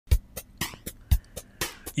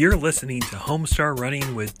You're listening to Homestar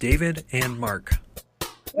Running with David and Mark.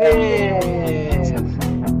 It's a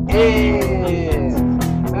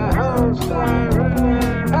Homestar Running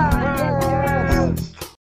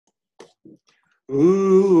Podcast.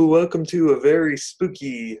 Ooh, welcome to a very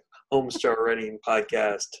spooky Homestar Running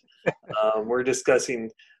podcast. We're discussing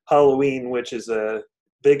Halloween, which is a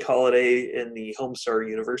big holiday in the Homestar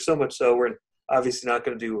universe. So much so, we're obviously not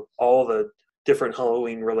going to do all the different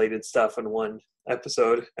Halloween-related stuff in one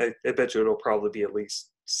episode. I bet you it'll probably be at least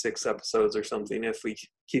 6 episodes or something if we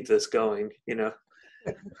keep this going, you know.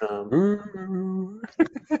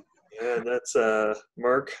 Yeah, that's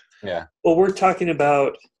Mark. Yeah. Well, we're talking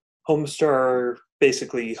about Homestar,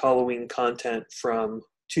 basically Halloween content from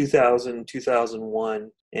 2000, 2001,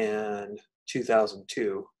 and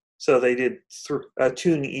 2002. So they did a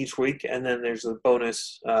tune each week, and then there's a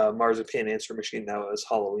bonus Marzipan answer machine that was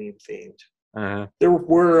Halloween themed. Uh-huh. There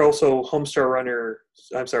were also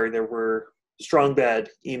there were Strong Bad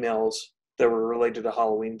emails that were related to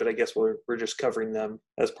Halloween, but I guess we're just covering them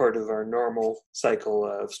as part of our normal cycle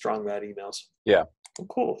of Strong Bad emails. Yeah. Oh,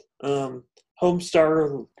 cool.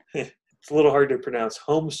 Homestar, it's a little hard to pronounce.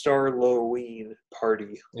 Homestar Halloween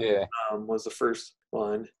Party was the first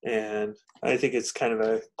one, and I think it's kind of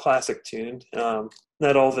a classic tune.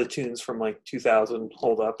 Not all the tunes from like 2000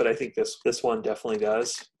 hold up, but I think this one definitely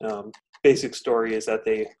does. Basic story is that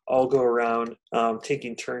they all go around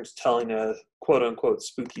taking turns telling a quote-unquote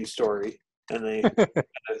spooky story, and they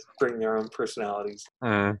bring their own personalities.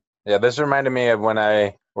 Yeah, this reminded me of when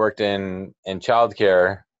I worked in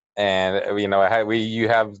childcare, and you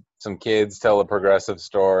have some kids tell a progressive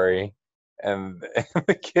story, and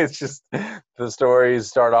the kids the stories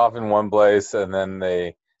start off in one place, and then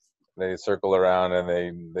they circle around,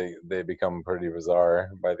 and they become pretty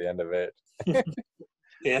bizarre by the end of it.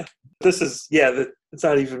 Yeah. It's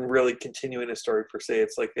not even really continuing a story per se.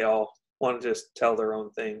 It's like they all want to just tell their own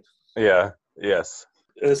thing. Yeah, yes.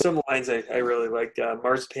 Some lines I really liked.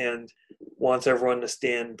 Marzipan wants everyone to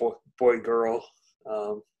stand boy, girl.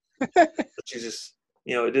 She's just,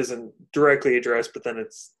 it isn't directly addressed, but then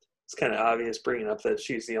it's kind of obvious bringing up that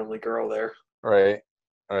she's the only girl there. Right.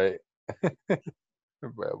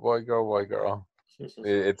 Boy, girl.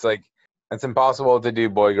 It's like, it's impossible to do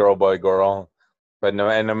boy, girl. But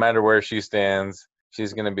no matter where she stands,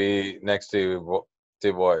 she's going to be next to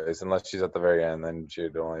two boys, unless she's at the very end. Then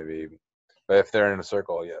she'd only be. But if they're in a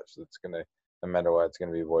circle, yes, it's going to. No matter what, it's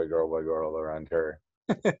going to be boy, girl around her.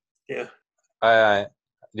 Yeah. Do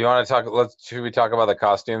you want to talk? Should we talk about the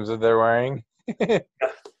costumes that they're wearing? Yeah.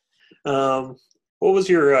 What was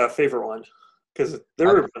your favorite one? Because there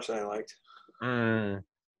were a bunch that I liked.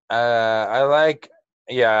 I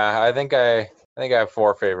think I have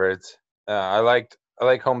 4 favorites. I like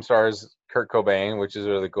Homestar's Kurt Cobain, which is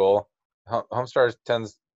really cool. Homestar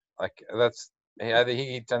tends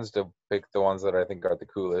he tends to pick the ones that I think are the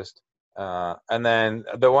coolest. And then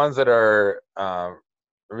the ones that are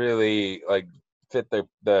really like fit the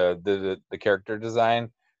character design,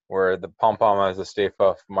 where the Pom Pom has a Stay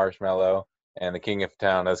Puft Marshmallow and the King of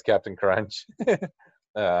Town as Captain Crunch.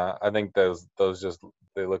 I think those just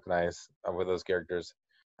they look nice with those characters.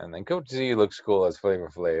 And then Coach Z looks cool as Flavor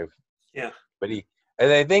Flav. Yeah. But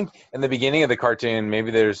I think in the beginning of the cartoon,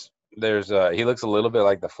 maybe there's he looks a little bit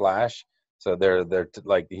like the Flash. So they're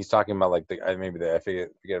like he's talking about like I forget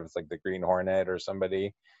if it's like the Green Hornet or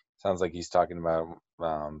somebody. Sounds like he's talking about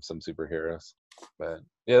some superheroes. But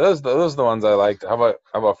yeah, those are the ones I liked. How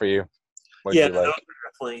about for you? What did you like? Those are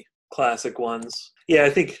definitely classic ones. Yeah, I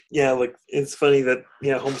think like it's funny that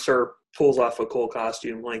Homestar pulls off a cool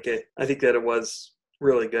costume like it. I think that it was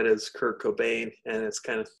really good as Kurt Cobain, and it's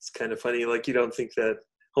kind of funny. Like you don't think that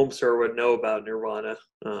Homestar would know about Nirvana,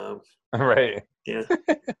 right? Yeah,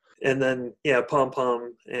 and then Pom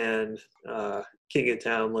Pom and King of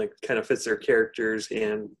Town like kind of fits their characters,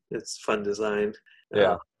 and it's fun design.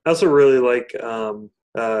 Yeah, I also really like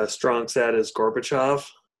Strong Sad as Gorbachev.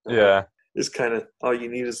 Yeah, is kind of all you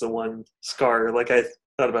need is the one scar. Like I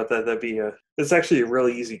thought about that. It's actually a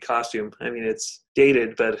really easy costume. I mean, it's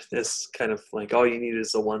dated, but it's kind of like all you need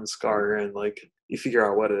is the one scar, and like you figure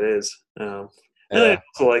out what it is. And I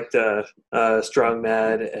also liked Strong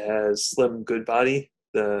Mad as Slim Goodbody,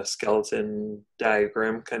 the skeleton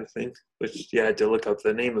diagram kind of thing. Which I had to look up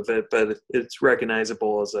the name of it, but it's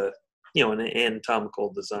recognizable as an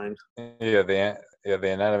anatomical design. Yeah, the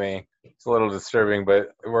anatomy. It's a little disturbing,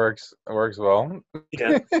 but it works. It works well.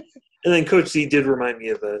 Yeah. And then Coach Z did remind me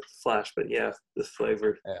of the Flash, but the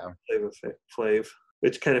Flavor Flav,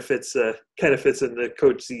 which kind of fits into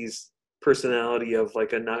Coach Z's personality of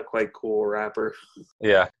like a not quite cool rapper.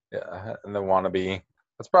 Yeah, and the wannabe.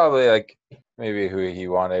 It's probably like maybe who he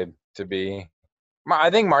wanted to be.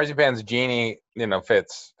 I think Marzipan's genie,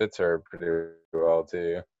 fits her pretty well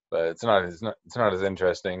too, but it's not as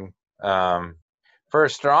interesting. For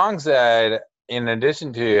Strong said, in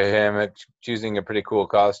addition to him choosing a pretty cool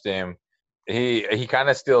costume, he kind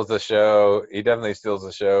of steals the show. He definitely steals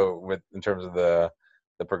the show in terms of the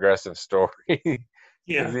progressive story.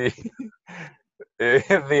 Yeah.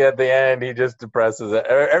 At the end, he just depresses it.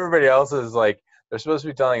 Everybody else is like, they're supposed to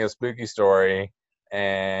be telling a spooky story,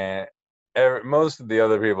 and most of the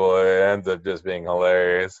other people, it ends up just being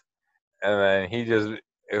hilarious. And then he just,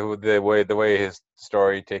 the way his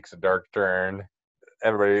story takes a dark turn,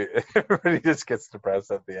 everybody just gets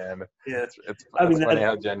depressed at the end. Yeah. It's funny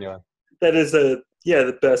how genuine. That is the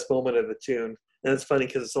best moment of the tune. And it's funny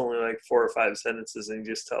because it's only like 4 or 5 sentences, and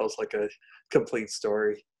he just tells like a complete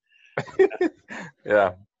story.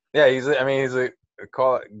 Yeah. He's a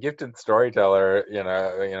gifted storyteller.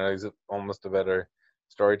 He's almost a better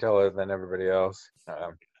storyteller than everybody else.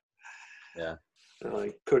 Yeah.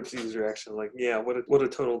 Like Coach Z's reaction, like, yeah, what a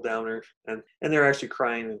total downer, and they're actually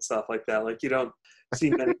crying and stuff like that. Like, you don't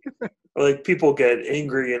see many, like, people get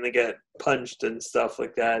angry and they get punched and stuff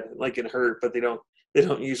like that, like, and hurt, but they don't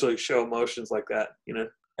usually show emotions like that,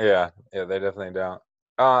 Yeah, they definitely don't.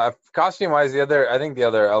 Costume wise, I think the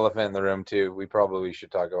other elephant in the room too, we probably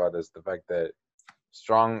should talk about, is the fact that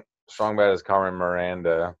Strong Bad is Carmen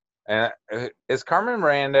Miranda. And is Carmen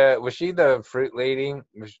Miranda, was she the fruit lady?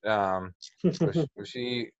 Was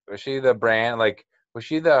she the brand, like, was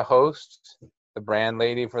she the host, the brand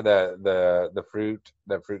lady for the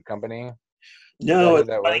fruit company? No, it's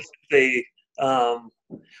funny. They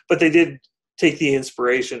but they did take the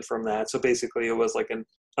inspiration from that. So basically it was like an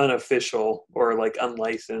unofficial or like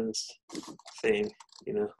unlicensed thing,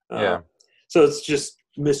 Yeah. So it's just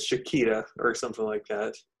Miss Chiquita or something like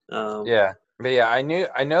that. Yeah. But yeah, I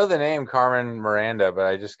know the name Carmen Miranda, but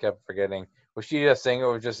I just kept forgetting. Was she a singer,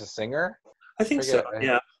 or just a singer? I think so.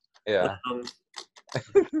 Yeah. Yeah.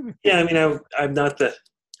 Yeah, I mean, I'm not the,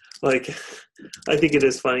 like, I think it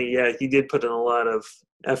is funny. Yeah, he did put in a lot of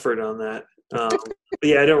effort on that. But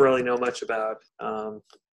yeah, I don't really know much about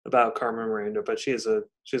Carmen Miranda, but she's a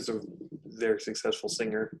very successul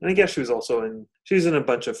singer, and I guess she was in a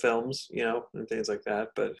bunch of films, and things like that.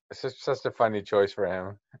 But it's just such a funny choice for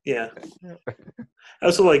him. Yeah. I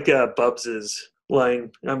also like Bubs's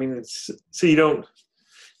line. I mean, so you don't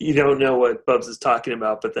know what Bubs is talking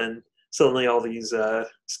about, but then suddenly all these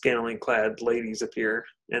scantily clad ladies appear,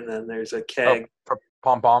 and then there's a keg. Oh, for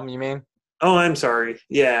Pom Pom, you mean? Oh, I'm sorry.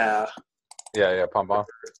 Yeah. Yeah, Pom Pom.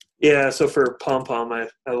 Yeah, so for Pom Pom, I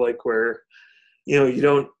like where, you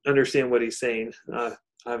don't understand what he's saying,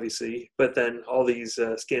 obviously, but then all these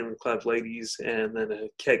scantily clad ladies, and then a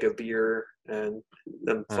keg of beer, and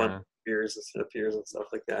then fun beers appears and stuff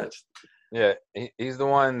like that. Yeah, he's the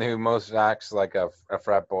one who most acts like a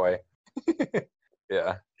frat boy.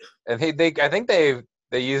 Yeah, and I think they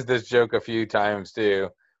used this joke a few times too,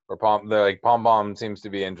 where Pom Pom seems to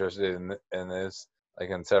be interested in this, like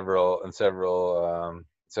in several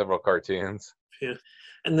cartoons. Yeah,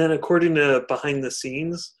 and then according to behind the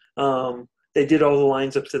scenes, they did all the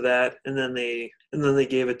lines up to that, and then they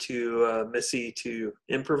gave it to Missy to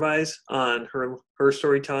improvise on her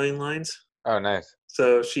storytelling lines. Oh, nice.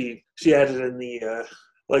 So she added in the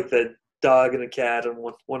like the dog and a cat, and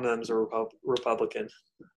one of them's a Republican.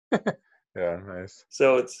 Yeah, nice.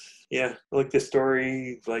 So it's, I like the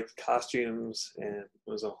story, like costumes, and it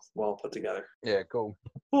was all well put together. Yeah, cool.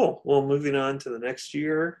 Cool. Well, moving on to the next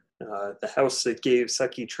year, the house that gave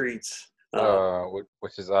Sucky treats.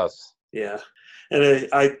 Which is us. Yeah, and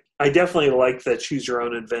I definitely like the choose your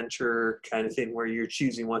own adventure kind of thing, where you're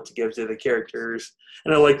choosing what to give to the characters,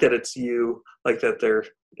 and I like that it's you, like that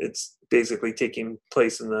it's basically taking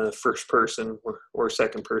place in the first person or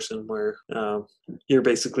second person, where you're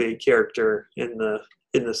basically a character in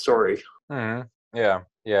the story. Mm-hmm.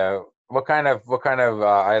 Yeah. What kind of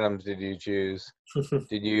items did you choose?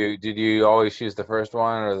 Did you always choose the first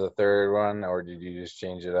one or the third one, or did you just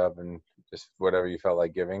change it up and just whatever you felt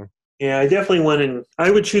like giving? Yeah, I definitely went in. I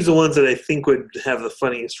would choose the ones that I think would have the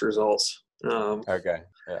funniest results. Okay.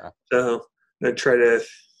 Yeah. So I'd try to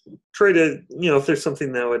if there's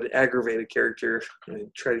something that would aggravate a character,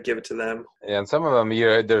 I'd try to give it to them. Yeah, and some of them,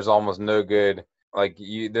 there's almost no good.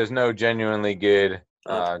 There's no genuinely good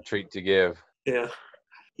treat to give. Yeah.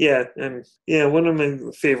 And one of my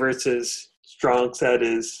favorites is Strong said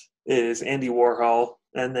is Andy Warhol,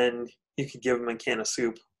 and then you could give him a can of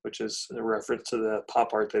soup, which is a reference to the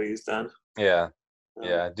pop art that he's done. Yeah.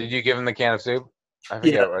 Did you give him the can of soup? I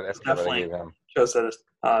forget what I gave him. Chose that as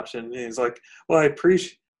option. And he's like, well, I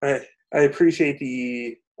appreciate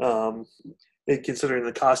the um, considering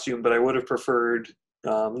the costume, but I would have preferred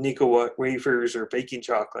Nico wafers or baking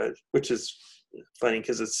chocolate, which is funny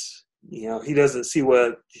because it's, he doesn't see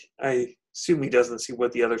what, I assume he doesn't see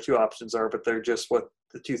what the other two options are, but they're just what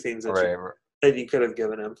the two things that you could have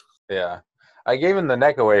given him. Yeah. I gave him the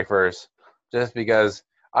Necco wafers just because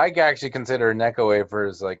I actually consider Necco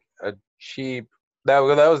wafers like a cheap. That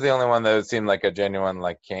was the only one that seemed like a genuine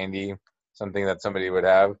like candy, something that somebody would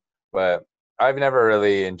have. But I've never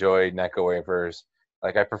really enjoyed Necco wafers.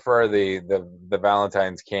 Like I prefer the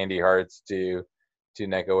Valentine's candy hearts to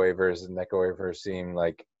Necco wafers. And Necco wafers seem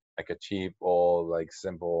like a cheap old like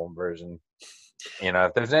simple version.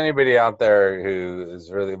 If there's anybody out there who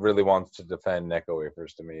is really wants to defend Necco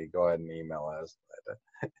wafers to me, go ahead and email us.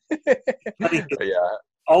 But yeah,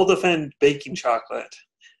 I'll defend baking chocolate.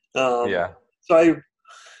 Yeah. So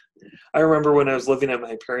I remember when I was living at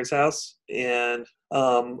my parents' house, and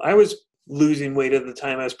I was losing weight at the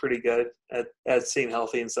time. I was pretty good at staying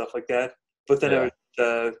healthy and stuff like that. But then I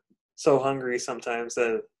was so hungry sometimes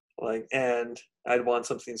that and I'd want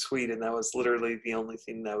something sweet, and that was literally the only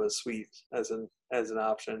thing that was sweet as an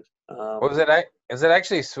option. Is it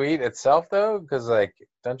actually sweet itself though? Because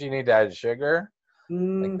don't you need to add sugar?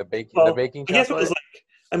 Like the baking chocolate? I guess it was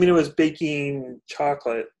it was baking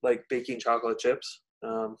chocolate, like baking chocolate chips.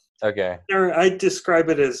 Okay. I describe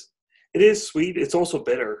it as, it is sweet. It's also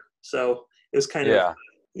bitter. So it was kind of,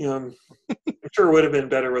 I'm sure it would have been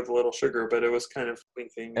better with a little sugar, but it was kind of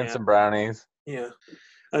thinking. And some brownies. Yeah.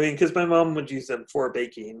 Because my mom would use them for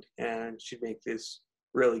baking, and she'd make this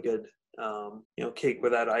really good, cake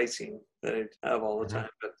without icing that I'd have all the time.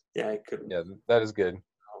 But I couldn't. Yeah, that is good.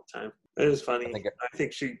 All the time. It is funny. I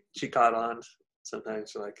think she caught on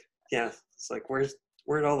sometimes. It's like,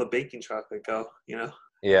 where'd all the baking chocolate go?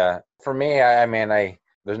 Yeah. For me,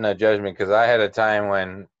 there's no judgment because I had a time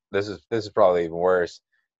when this is probably even worse.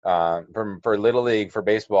 For Little League, for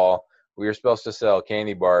baseball, we were supposed to sell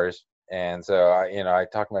candy bars. And so I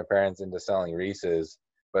talked my parents into selling Reese's,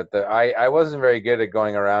 but I wasn't very good at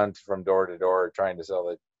going around from door to door trying to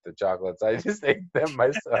sell the chocolates. I just ate them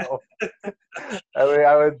myself.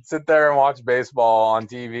 I would sit there and watch baseball on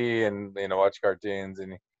TV and watch cartoons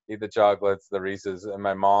and eat the chocolates, the Reese's, and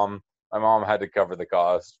my mom had to cover the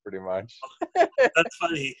cost pretty much. That's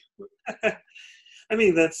funny.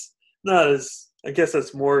 That's not as, I guess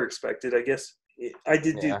that's more expected. I guess I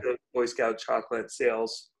did do the Boy Scout chocolate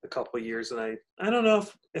sales a couple of years, and I don't know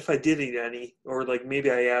if I did eat any, or maybe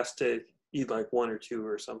I asked to eat one or two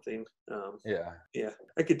or something.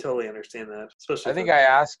 I could totally understand that, especially. I think I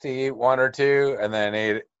asked to eat one or two, and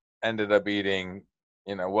then ended up eating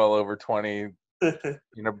well over 20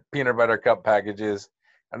 peanut butter cup packages.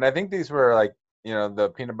 And I think these were the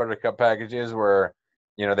peanut butter cup packages were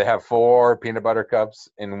they have 4 peanut butter cups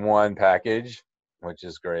in one package, which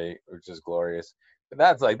is great, which is glorious.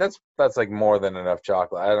 But that's more than enough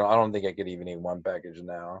chocolate. I don't think I could even eat one package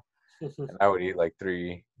now. And I would eat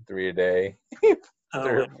 3 a day.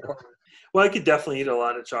 Well, I could definitely eat a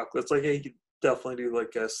lot of chocolates. I could definitely do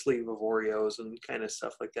a sleeve of Oreos and kind of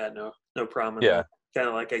stuff like that. No problem. Yeah. Kind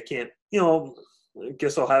of I can't, I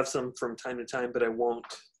guess I'll have some from time to time, but I won't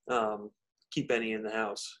keep any in the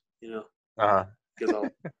house, because I'll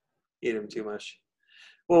eat them too much.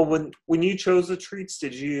 Well, when you chose the treats,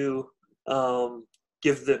 did you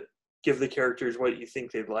give the characters what you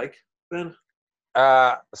think they'd like then?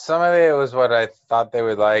 Some of it was what I thought they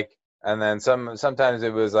would like, and then sometimes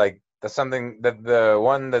it was something that the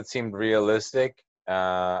one that seemed realistic,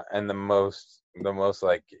 and the most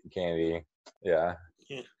candy. Yeah.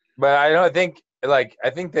 But I think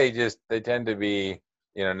they tend to be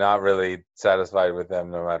not really satisfied with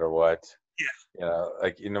them no matter what.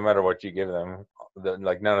 No matter what you give them,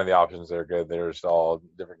 none of the options are good. They're just all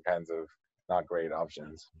different kinds of not great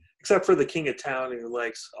options. Except for the king of town, who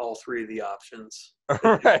likes all 3 of the options.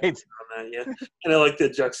 Right. And I like the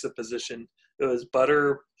juxtaposition. It was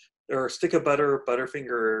butter, or stick of butter, Butterfinger,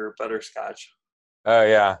 or butterscotch. Oh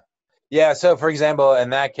yeah. Yeah. So for example, in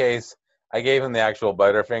that case, I gave him the actual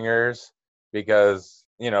Butterfingers because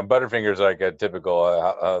Butterfingers are a typical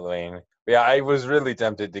Halloween. But yeah, I was really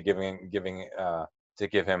tempted to give him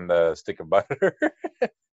the stick of butter.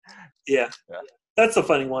 Yeah. That's a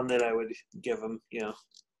funny one that I would give him. Yeah,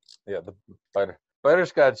 the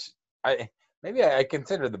butterscotch. I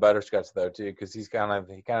consider the butterscotch though too, because he kind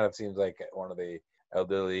of seems like one of the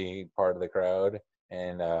elderly part of the crowd,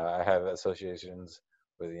 and I have associations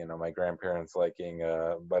with my grandparents liking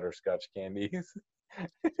butterscotch candies.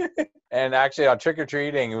 And actually, on trick or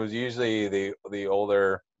treating, it was usually the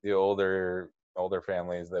older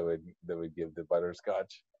families that would give the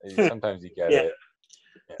butterscotch. Sometimes you get it.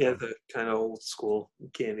 Yeah, the kind of old school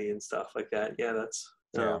candy and stuff like that. Yeah, that's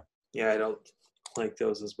yeah. I don't like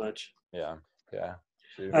those as much. Yeah.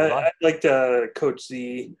 I liked Coach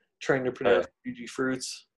Z trying to pronounce Fuji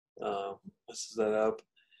fruits. Messes that up.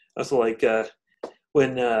 I also like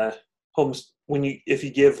when if you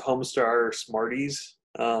give Homestar Smarties,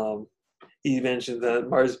 he mentioned that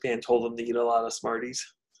Marzipan told him to eat a lot of Smarties.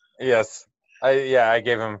 Yes, I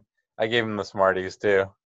gave him the Smarties too.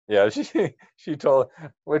 Yeah, she told,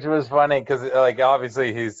 which was funny because like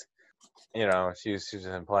obviously he's, she's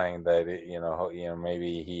implying that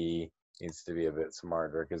maybe he needs to be a bit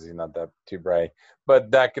smarter because he's not that too bright.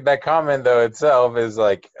 But that comment though itself is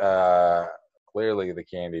like clearly the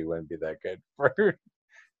candy wouldn't be that good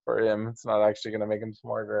for him. It's not actually going to make him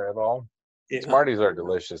smarter at all. Yeah. Smarties are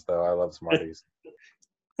delicious though. I love Smarties.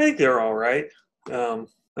 I think they're all right. I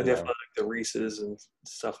definitely like the Reese's and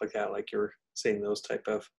stuff like that. Like you're saying, those type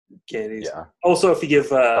of candies. Yeah. Also, if you give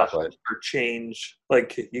for change,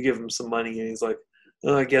 like you give him some money and he's like,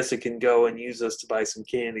 "Oh, I guess it can go and use us to buy some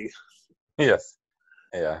candy." Yes.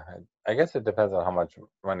 Yeah. I guess it depends on how much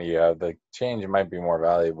money you have. The change might be more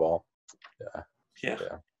valuable. Yeah.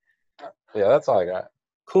 That's all I got.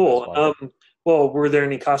 Cool. Well, were there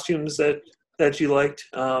any costumes that you liked?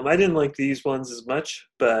 I didn't like these ones as much,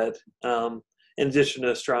 but in addition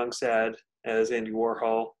to Strong Sad as Andy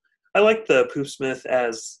Warhol, I liked the Poofsmith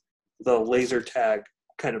as the laser tag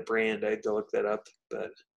kind of brand. I had to look that up,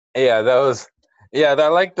 but I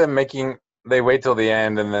like them making. They wait till the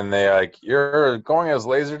end and then they like, you're going as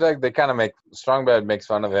laser tag. They kind of make Strong Bad makes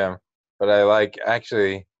fun of him, but I like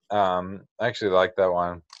actually like that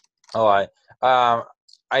one a lot. I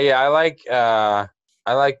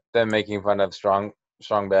like them making fun of Strong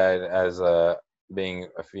Bad as being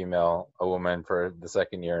a woman for the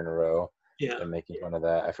second year in a row. Yeah, and making fun of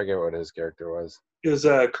that. I forget what his character was. It was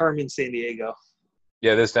Carmen Sandiego.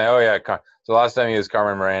 Yeah, this time. Oh yeah, so last time he was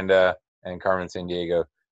Carmen Miranda and Carmen Sandiego.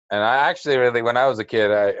 And I actually really, when I was a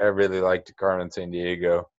kid, I really liked Carmen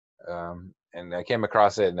Sandiego. And I came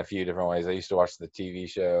across it in a few different ways. I used to watch the TV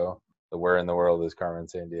show, The Where in the World is Carmen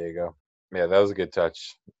Sandiego. Yeah, that was a good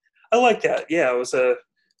touch. I like that. Yeah, it was I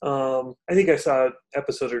think I saw an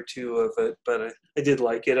episode or two of it, but I did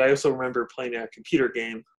like it. I also remember playing a computer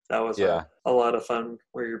game. That was a lot of fun,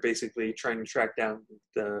 where you're basically trying to track down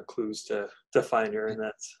the clues to find her, and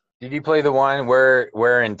that's. Did you play the one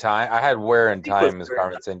Where in Time? I had Where in Time as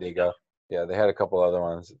Carmen Sandiego. Yeah, they had a couple other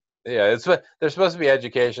ones. Yeah, they're supposed to be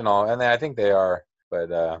educational, and I think they are,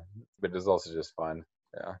 but it's also just fun.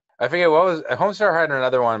 Yeah, I forget what was Homestar had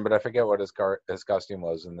another one, but I forget what his costume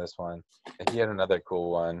was in this one. He had another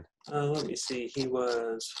cool one. Let me see. He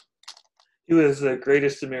was the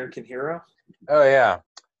greatest American hero. Oh yeah,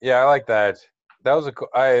 I like that. That was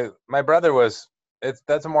my brother was.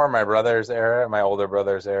 That's more my brother's era, my older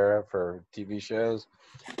brother's era for TV shows.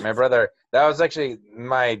 My brother, that was actually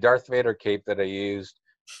my Darth Vader cape that I used.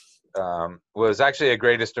 Was actually a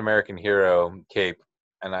Greatest American Hero cape,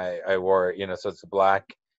 and I wore it. So it's black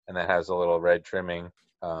and it has a little red trimming.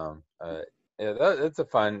 It's a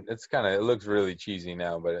fun. It looks really cheesy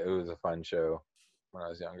now, but it was a fun show when I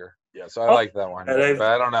was younger. Yeah, so I like that one, but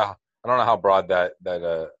I don't know how broad that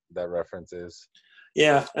reference is.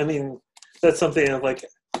 Yeah, I mean. That's something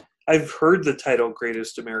I've heard the title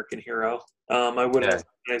 "Greatest American Hero." I wouldn't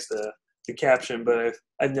recognize the caption, but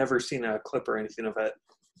I've never seen a clip or anything of it.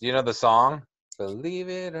 Do you know the song? Believe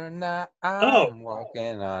it or not, I'm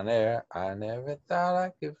walking on air. I never thought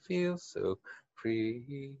I could feel so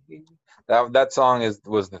free. That song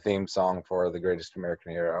was the theme song for The Greatest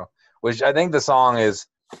American Hero, which I think the song is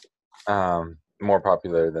more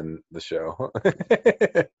popular than the show.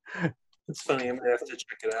 It's funny. I'm gonna have to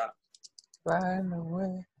check it out. Find a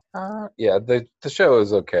way. Yeah, the show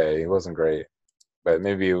is okay. It wasn't great, but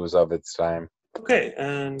maybe it was of its time. Okay,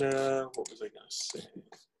 and what was I going to say?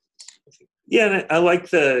 Yeah, and I like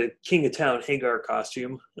the King of Town Hagar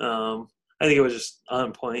costume. I think it was just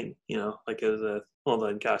on point, like it was a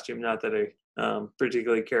well-done costume. Not that I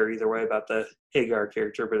particularly care either way about the Hagar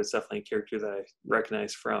character, but it's definitely a character that I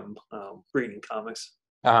recognize from reading comics.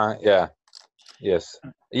 Yeah. Yes.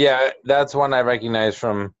 Yeah, that's one I recognize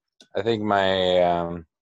from. I think my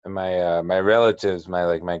my relatives,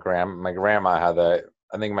 my grandma had that.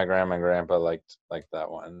 I think my grandma and grandpa liked that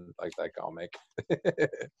one, like that comic.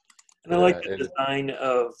 And I like the design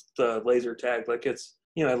of the laser tag. Like it's,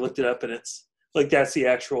 I looked it up and it's like that's the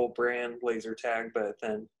actual brand laser tag. But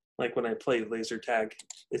then, like when I played laser tag,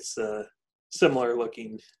 it's similar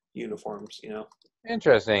looking uniforms.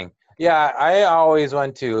 Interesting. Yeah, I always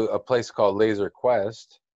went to a place called Laser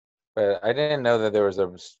Quest. But I didn't know that there was a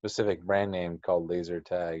specific brand name called Laser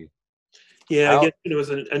Tag. Yeah, I guess when it was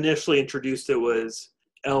initially introduced, it was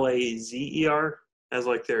LAZER as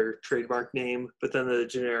like their trademark name, but then the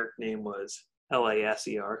generic name was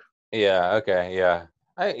LASER. Yeah. Okay. Yeah.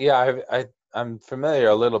 I'm familiar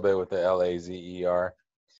a little bit with the LAZER,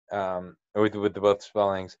 with the both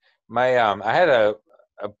spellings. I had a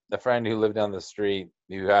friend who lived down the street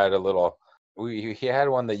who had a little. He had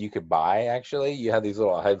one that you could buy. Actually, you had these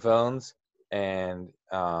little headphones, and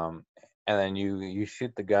then you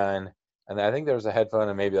shoot the gun, and I think there was a headphone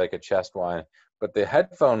and maybe like a chest one, but the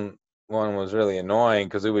headphone one was really annoying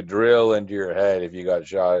because it would drill into your head if you got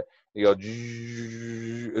shot. You go,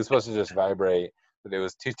 it was supposed to just vibrate, but it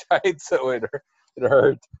was too tight, so it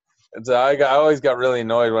hurt. And so I always got really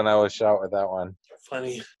annoyed when I was shot with that one.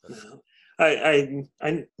 Funny. No. I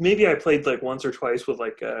maybe I played like once or twice with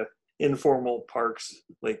like informal parks,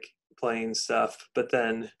 like playing stuff, but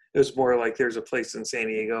then it was more like there's a place in San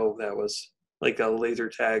Diego that was like a laser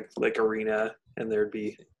tag like arena, and there'd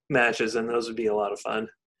be matches, and those would be a lot of fun.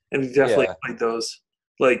 And we definitely played those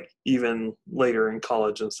like even later in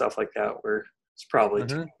college and stuff like that, where it's probably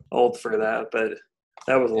too old for that, but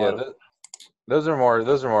that was a lot of fun. Those are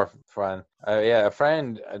more fun. A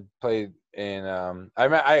friend played in. I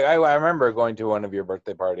remember going to one of your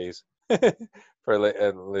birthday parties for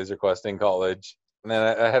Laser Quest in college, and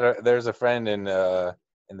then there's a friend in the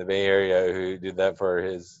Bay Area who did that for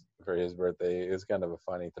his birthday. It was kind of a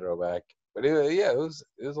funny throwback, but it was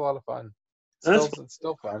a lot of fun. It's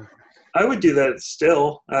still fun. I would do that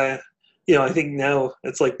still. I think now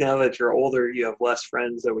it's like now that you're older, you have less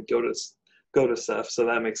friends that would go to stuff, so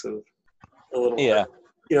that makes it a little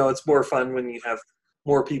it's more fun when you have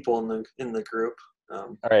more people in the group.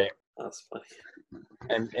 Right. That's funny.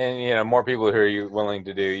 And more people who are willing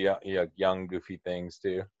to do young goofy things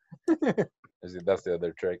too. That's the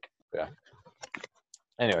other trick. Yeah.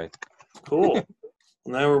 Anyway. Cool.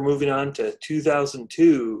 Now we're moving on to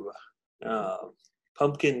 2002.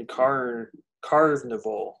 Pumpkin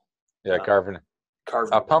Carnival. Yeah, Carnival.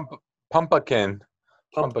 Pumpkin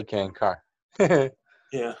car. Yeah.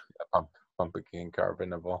 Pumpkin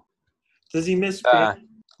Carnival. Does he mispronounce?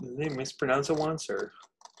 Did they mispronounce it once, or?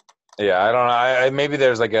 Yeah, I don't know. Maybe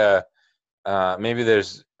there's like a. Maybe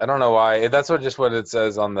there's. I don't know why. That's what it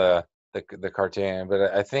says on the cartoon,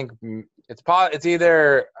 but I think it's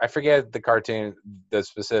either, I forget the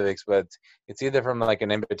specifics, but it's either from like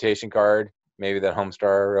an invitation card, maybe that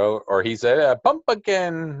Homestar wrote, or he said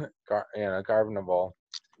pumpkin carnival.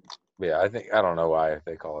 But yeah, I don't know why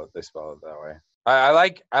they spell it that way. I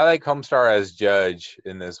like Homestar as judge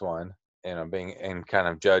in this one, being in kind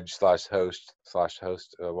of judge /host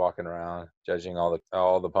walking around judging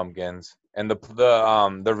all the pumpkins, and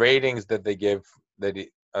the ratings that they give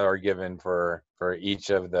are given for each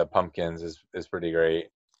of the pumpkins is pretty great.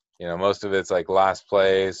 Most of it's like last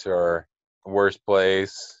place or worst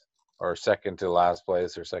place or second to last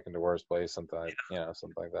place or second to worst place, something like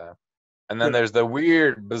that. And then there's the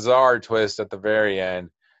weird, bizarre twist at the very end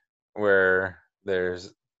where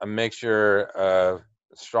there's a mixture of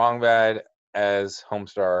Strong Bad as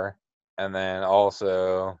Homestar, and then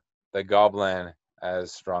also the Goblin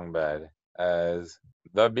as Strong Bad as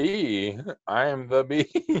the bee. I'm the bee.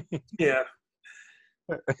 Yeah.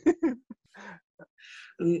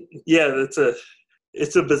 Yeah,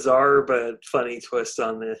 it's a bizarre but funny twist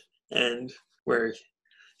on the end where,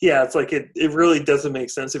 yeah, it's like it really doesn't make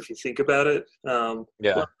sense if you think about it. One of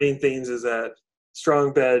the main things is that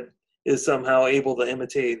Strong Bad is somehow able to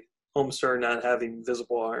imitate Homestar not having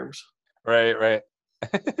visible arms. Right.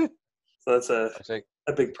 So that's a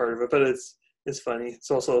big part of it, but it's funny. It's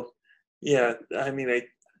also, yeah, I mean,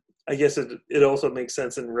 I guess it also makes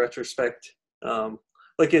sense in retrospect.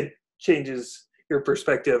 Like it changes your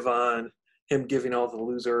perspective on him giving all the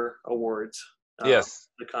loser awards. Yes,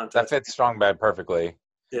 the contest. That fits Strong Bad perfectly.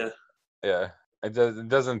 Yeah. It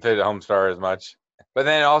doesn't fit Homestar as much. But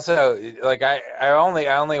then also, like I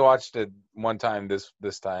only watched it one time this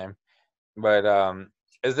time. But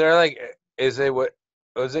was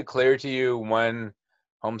it clear to you when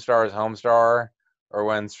Homestar is Homestar or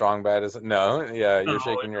when Strong Bad is? No. Yeah, you're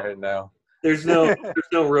shaking your head no. There's no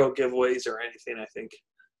real giveaways or anything, I think.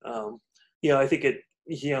 I think it,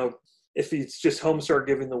 if it's just Homestar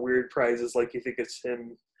giving the weird prizes, like you think it's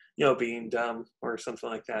him, being dumb or something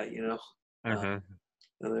like that, And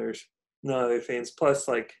there's no other things. Plus,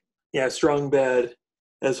 like, Strong Bad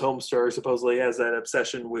as Homestar supposedly has that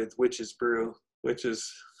obsession with Witch's Brew, which is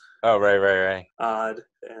right odd,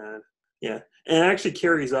 and and it actually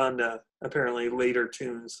carries on to apparently later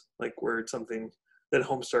tunes, like where it's something that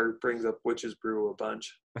Homestar brings up Witch's Brew a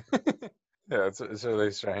bunch. Yeah, it's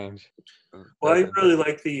really strange. Well, I really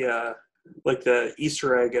like the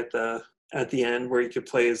Easter egg at the at the end where you could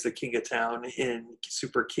play as the King of Town in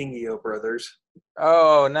Super King-Eo Brothers.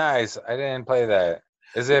 Oh, nice! I didn't play that.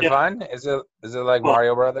 Is it fun? Is it like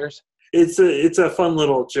Mario Brothers? It's a fun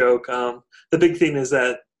little joke. The big thing is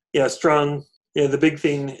that Strong. Yeah, the big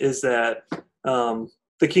thing is that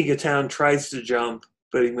the King of Town tries to jump,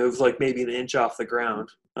 but he moves like maybe an inch off the ground.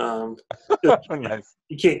 Nice.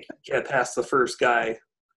 You can't get past the first guy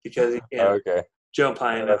because he can't jump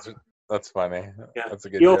high enough. That's funny. Yeah, that's a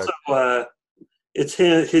good he joke. Also, it's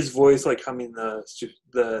his voice like humming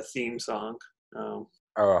the theme song. Oh.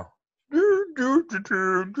 Was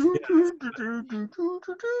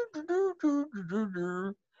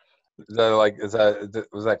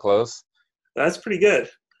that close? That's pretty good.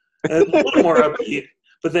 A little more upbeat,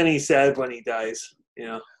 but then he's sad when he dies.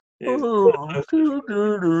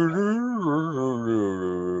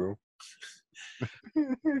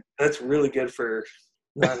 That's really good for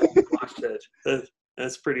not having watched it.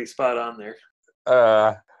 That's pretty spot on there.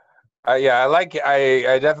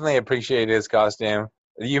 I definitely appreciate his costume.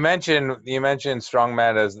 You mentioned Strong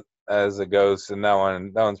Matt as a ghost, and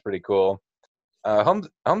that one's pretty cool.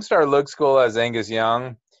 Homestar looks cool as Angus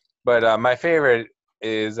Young, but my favorite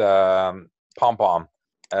is Pom Pom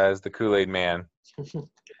as the Kool-Aid Man.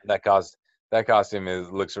 that costume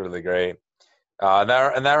looks really great.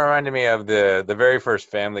 That reminded me of the very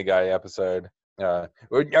first Family Guy episode. Do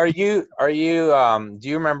you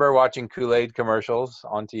remember watching Kool-Aid commercials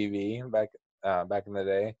on TV back in the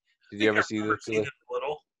day? Did you ever see the Kool-Aid? A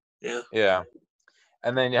little, yeah. Yeah.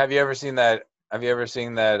 And then have you ever seen that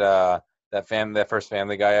that first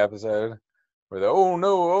Family Guy episode where the oh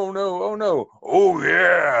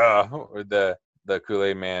yeah, where the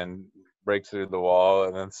Kool-Aid Man breaks through the wall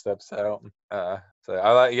and then steps out. So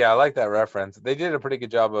I like that reference. They did a pretty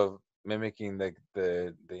good job of mimicking the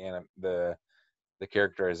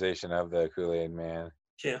characterization of the Kool-Aid Man.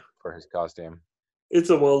 Yeah. For his costume. It's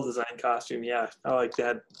a well-designed costume. Yeah, I like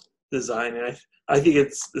that design, and I think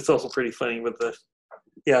it's also pretty funny with the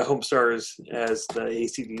Homestar as the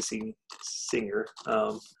AC/DC singer.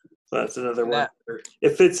 So that's another one.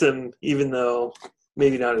 It fits him, even though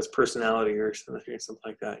maybe not his personality or something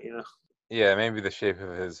like that. Yeah, maybe the shape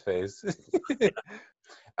of his face.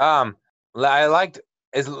 I liked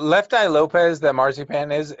is Left Eye Lopez that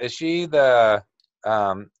Marzipan is she the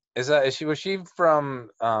was she from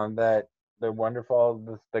the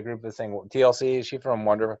Wonderfall, the group that sang TLC? Is she from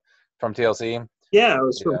TLC? Yeah, I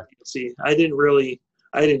was from TLC.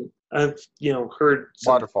 I've heard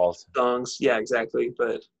some Waterfalls songs. Yeah, exactly,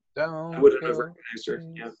 but I wouldn't have recognized her.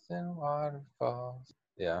 Waterfalls.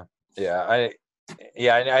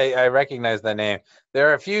 I recognize that name. There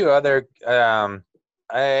are a few other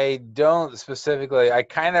I don't specifically. I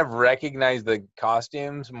kind of recognize the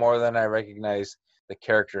costumes more than I recognize the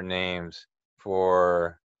character names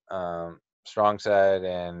for Strong Side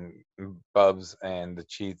and Bubs and the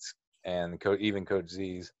Cheats and even Coach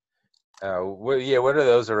Z's. What are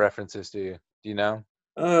those references to? Do you know?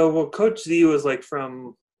 Well, Coach Z was like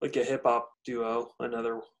from like a hip hop duo,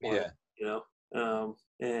 another one. Yeah.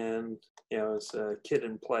 And it was Kid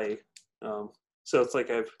and Play. So it's like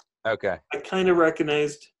I kind of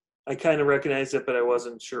recognized it, but I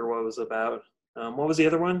wasn't sure what it was about. What was the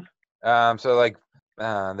other one? So like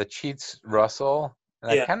the Cheats Russell,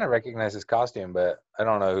 and I kind of recognize his costume, but I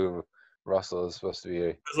don't know who Russell is supposed to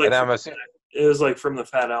be. It was like from the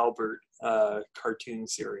Fat Albert cartoon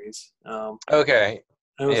series. Okay.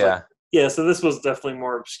 So this was definitely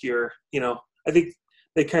more obscure. I think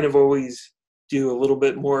they kind of always do a little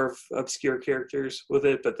bit more of obscure characters with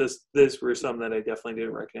it, but this were some that I definitely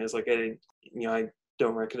didn't recognize. Like I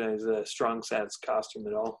don't recognize Strong Sad's costume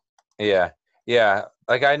at all. Yeah.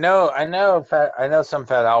 Like I know some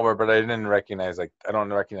Fat Albert, but I don't recognize the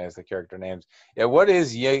character names. Yeah, what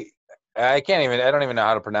is I don't even know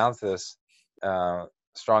how to pronounce this.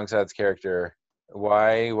 Strong Sad's character,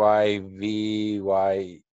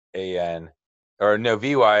 YYVYAN, or no,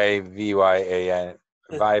 VYVYAN,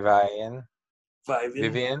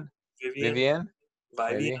 Vivian.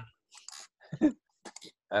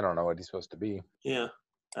 I don't know what he's supposed to be. Yeah,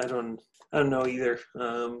 I don't know either.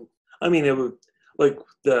 I mean, it would, like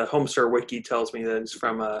the Homestar Wiki tells me that it's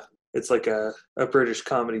from it's like a British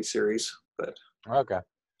comedy series, but okay.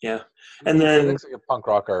 Yeah, and then he looks like a punk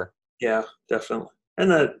rocker. Yeah, definitely, and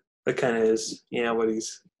that kind of is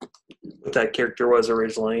what that character was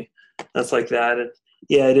originally. That's like that. And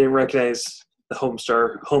I didn't recognize the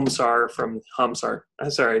Homestar from Homestar. I'm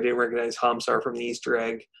sorry, I didn't recognize Homestar from the Easter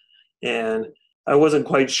egg, and I wasn't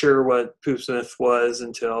quite sure what Poopsmith was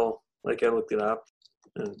until I looked it up.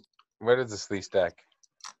 And where does this Lee stack?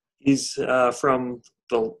 He's from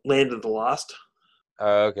the Land of the Lost.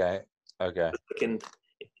 Okay. Okay. Like an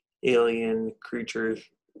alien creature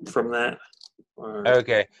from that.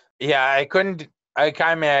 Okay. Yeah, I couldn't. I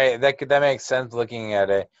kind of that makes sense looking at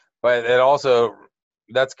it, but it also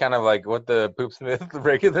that's kind of like what the poop smith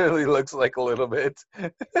regularly looks like a little bit.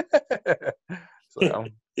 So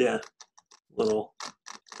yeah, a little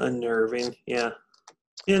unnerving. Yeah,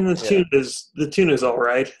 and the tune is all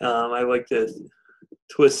right. I like the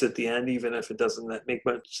twist at the end, even if it doesn't make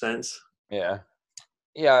much sense. Yeah.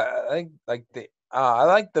 Yeah, I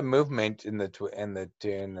like the movement in the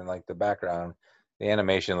tune and like the background. The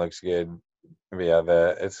animation looks good. But yeah,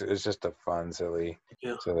 it's just a fun, silly,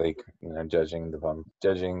 judging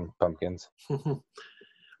pumpkins.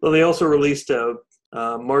 Well, they also released a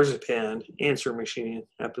Marzipan answer machine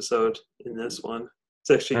episode in this one.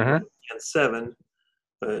 It's actually Marzipan 7,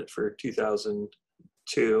 but for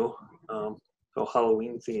 2002, a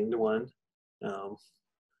Halloween themed one.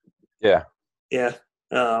 Yeah. Yeah.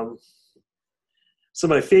 So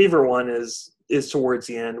my favorite one is towards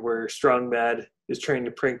the end where Strong Bad is trying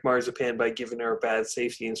to prank Marzipan by giving her bad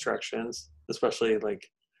safety instructions, especially like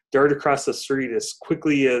dart across the street as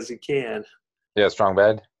quickly as you can. Yeah, Strong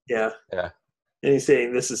Bad. Yeah. Yeah. And he's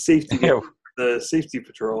saying this is safety the safety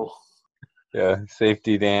patrol. Yeah,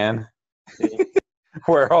 Safety Dan. Yeah.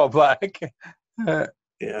 We're all black.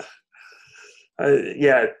 Yeah.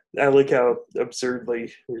 I like how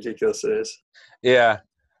absurdly ridiculous it is. Yeah.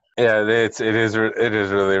 Yeah, it is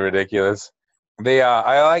really ridiculous.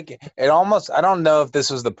 I like it almost. I don't know if this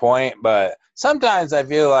was the point, but sometimes I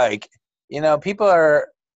feel like people are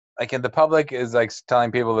like, and the public is like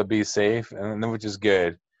telling people to be safe, and which is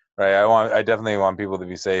good, right? I definitely want people to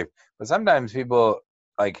be safe, but sometimes people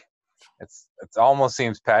like it's almost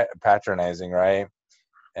seems patronizing, right?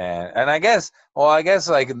 And I guess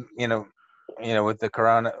like with the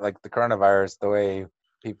coronavirus, the way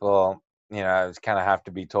people kind of have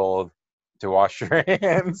to be told to wash your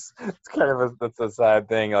hands. It's kind of that's a sad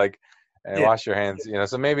thing, like, and wash your hands.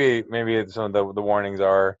 So maybe some of the warnings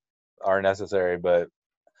are necessary, but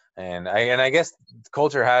I guess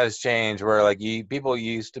culture has changed where like people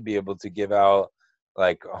used to be able to give out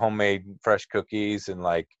like homemade fresh cookies, and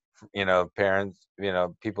like parents,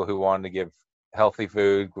 people who wanted to give healthy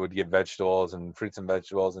food would give vegetables and fruits and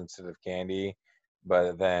vegetables instead of candy.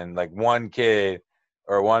 But then like one kid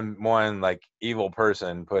or one like evil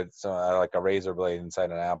person put some like a razor blade inside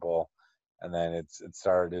an apple, and then it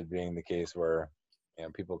started being the case where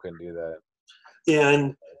people couldn't do that. Yeah,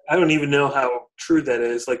 and I don't even know how true that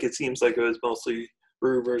is. Like, it seems like it was mostly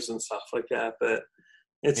rumors and stuff like that, but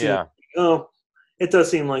it seems, it does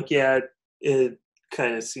seem like, it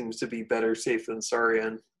kind of seems to be better safe than sorry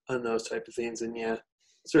on those type of things. And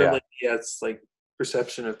certainly, it's like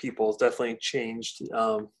perception of people has definitely changed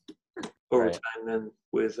over time, and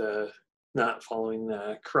with not following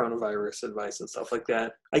the coronavirus advice and stuff like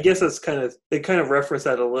that. I guess they kind of reference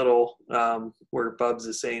that a little, where Bubs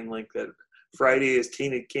is saying like that Friday is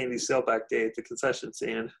tainted candy sellback day at the concession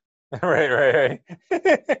stand. Right.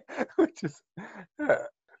 Which is,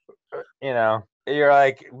 you're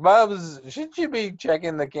like, Bubs, shouldn't you be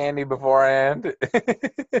checking the candy beforehand?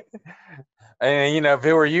 And if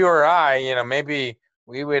it were you or I, maybe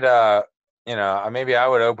we would, maybe I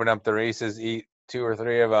would open up the Reese's, eat 2 or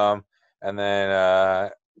 3 of them, and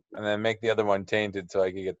then make the other one tainted so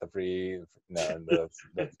I could get the free. No,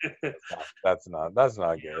 that's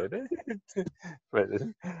not good. But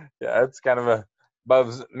yeah, it's kind of a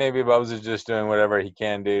Bubs. Maybe Bubs is just doing whatever he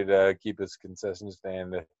can do to keep his concession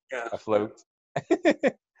stand afloat.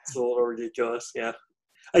 It's a little ridiculous. Yeah,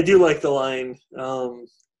 I do like the line.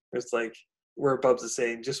 It's like where Bubs is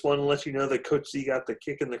saying, "Just want to let you know that Coach Z got the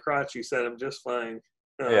kick in the crotch. You said I'm just fine."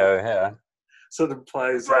 Yeah. So it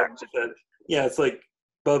implies that it's like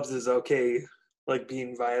Bubs is okay, like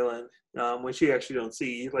being violent, which you actually don't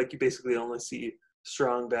see. Like, you basically only see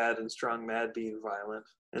Strong Bad and Strong Mad being violent,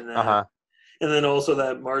 and then also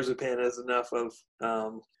that Marzipan has enough of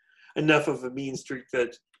a mean streak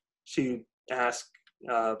that she asked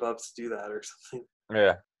Bubs to do that or something.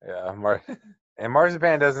 Yeah. And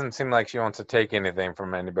Marzipan doesn't seem like she wants to take anything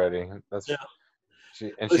from anybody.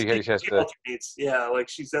 She has to. Alternates. Yeah, like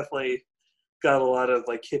she's definitely got a lot of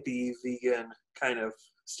like hippie vegan kind of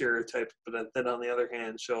stereotype, but then on the other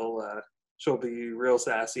hand, she'll be real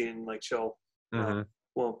sassy, and like she'll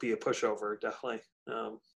won't be a pushover, definitely.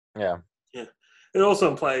 Yeah. It also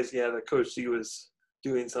implies that Coach Z was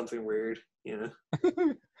doing something weird,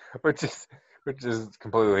 which is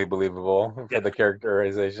completely believable for the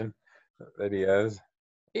characterization that he has.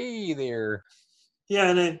 Hey there.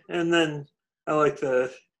 Yeah, and then I like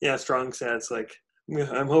the strong stats, like,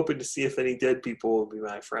 I'm hoping to see if any dead people will be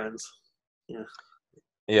my friends. Yeah.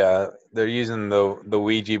 Yeah, they're using the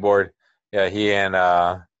Ouija board. Yeah, he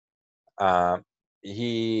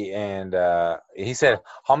said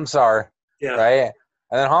Homestar, Yeah. right?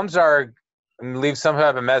 And then Homestar leaves some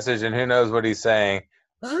type of message, and who knows what he's saying.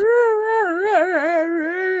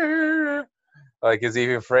 Like, is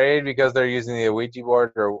he afraid because they're using the Ouija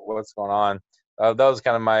board, or what's going on? That was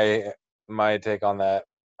kind of my take on that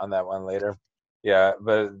one later. Yeah,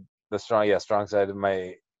 but the strong side of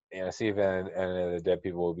my, see if any of the dead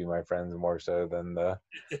people will be my friends more so than the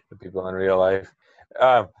people in real life.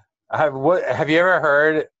 Have you ever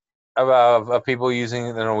heard of people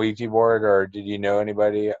using the Ouija board, or did you know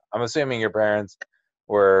anybody? I'm assuming your parents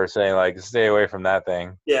were saying like, stay away from that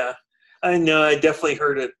thing. Yeah, I know. I definitely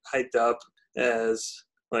heard it hyped up as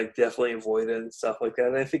like definitely avoid it and stuff like that.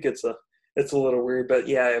 And I think it's a little weird, but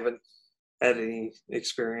yeah, I haven't had any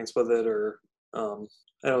experience with it, or I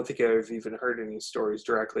don't think I've even heard any stories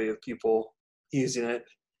directly of people using it.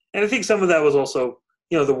 And I think some of that was also,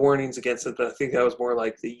 the warnings against it. I think that was more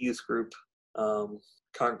like the youth group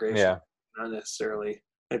congregation, not necessarily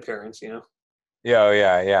my parents. Yeah,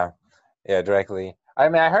 yeah, directly. I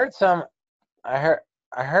mean, I heard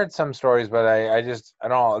some stories, but I don't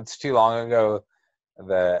know. It's too long ago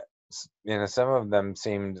that some of them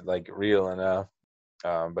seemed like real enough.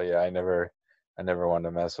 But yeah, I never wanted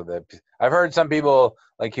to mess with it. I've heard some people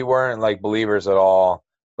like who weren't like believers at all,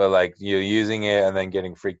 but like using it and then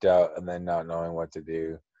getting freaked out and then not knowing what to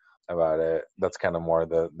do about it. That's kind of more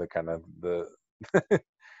the kind of the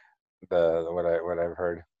what I've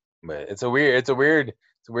heard. But it's a weird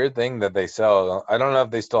thing that they sell. I don't know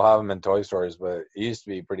if they still have them in toy stores, but it used to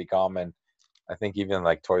be pretty common. I think even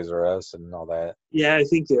like Toys R Us and all that. Yeah, I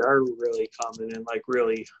think they are really common and like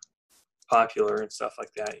really popular and stuff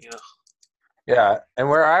like that. Yeah, and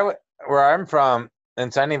where I'm from in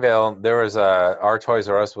Sunnyvale, there was our Toys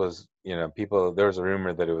R Us was people. There was a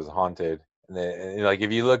rumor that it was haunted. And like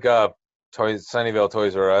if you look up Sunnyvale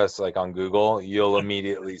Toys R Us like on Google, you'll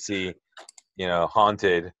immediately see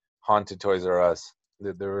haunted Toys R Us.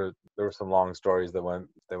 There were some long stories that went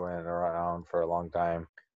around for a long time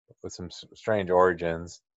with some strange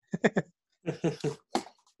origins.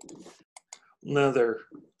 No,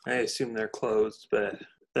 I assume they're closed, but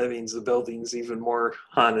that means the building's even more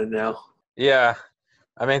haunted now. Yeah,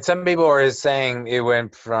 I mean, some people are saying it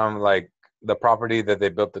went from like the property that they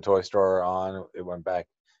built the toy store on, it went back,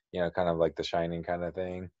 kind of like the Shining kind of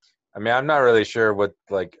thing. I mean, I'm not really sure what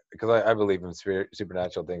because I believe in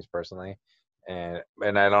supernatural things personally, and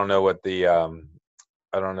I don't know what the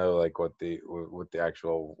I don't know like what the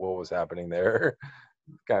actual what was happening there.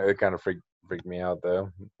 It kind of freaked me out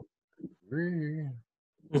though.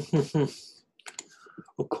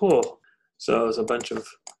 Well, cool. So it's a bunch of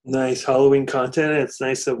nice Halloween content. It's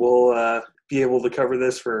nice that we'll be able to cover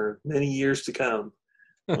this for many years to come.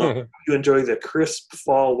 You enjoy the crisp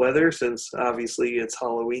fall weather, since obviously it's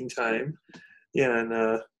Halloween time. Yeah,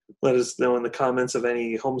 and let us know in the comments of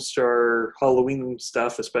any Homestar Halloween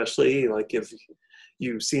stuff, especially like if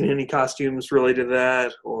you've seen any costumes related to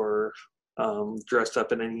that, or dressed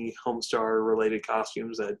up in any Homestar related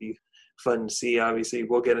costumes. That'd be fun to see. Obviously,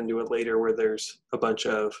 we'll get into it later where there's a bunch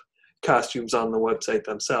of costumes on the website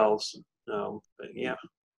themselves. But yeah.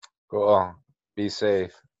 Cool. Be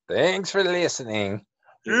safe. Thanks for listening.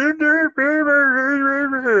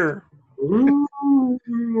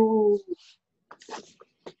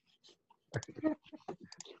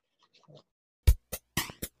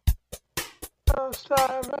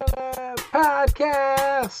 Homestar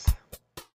Podcast.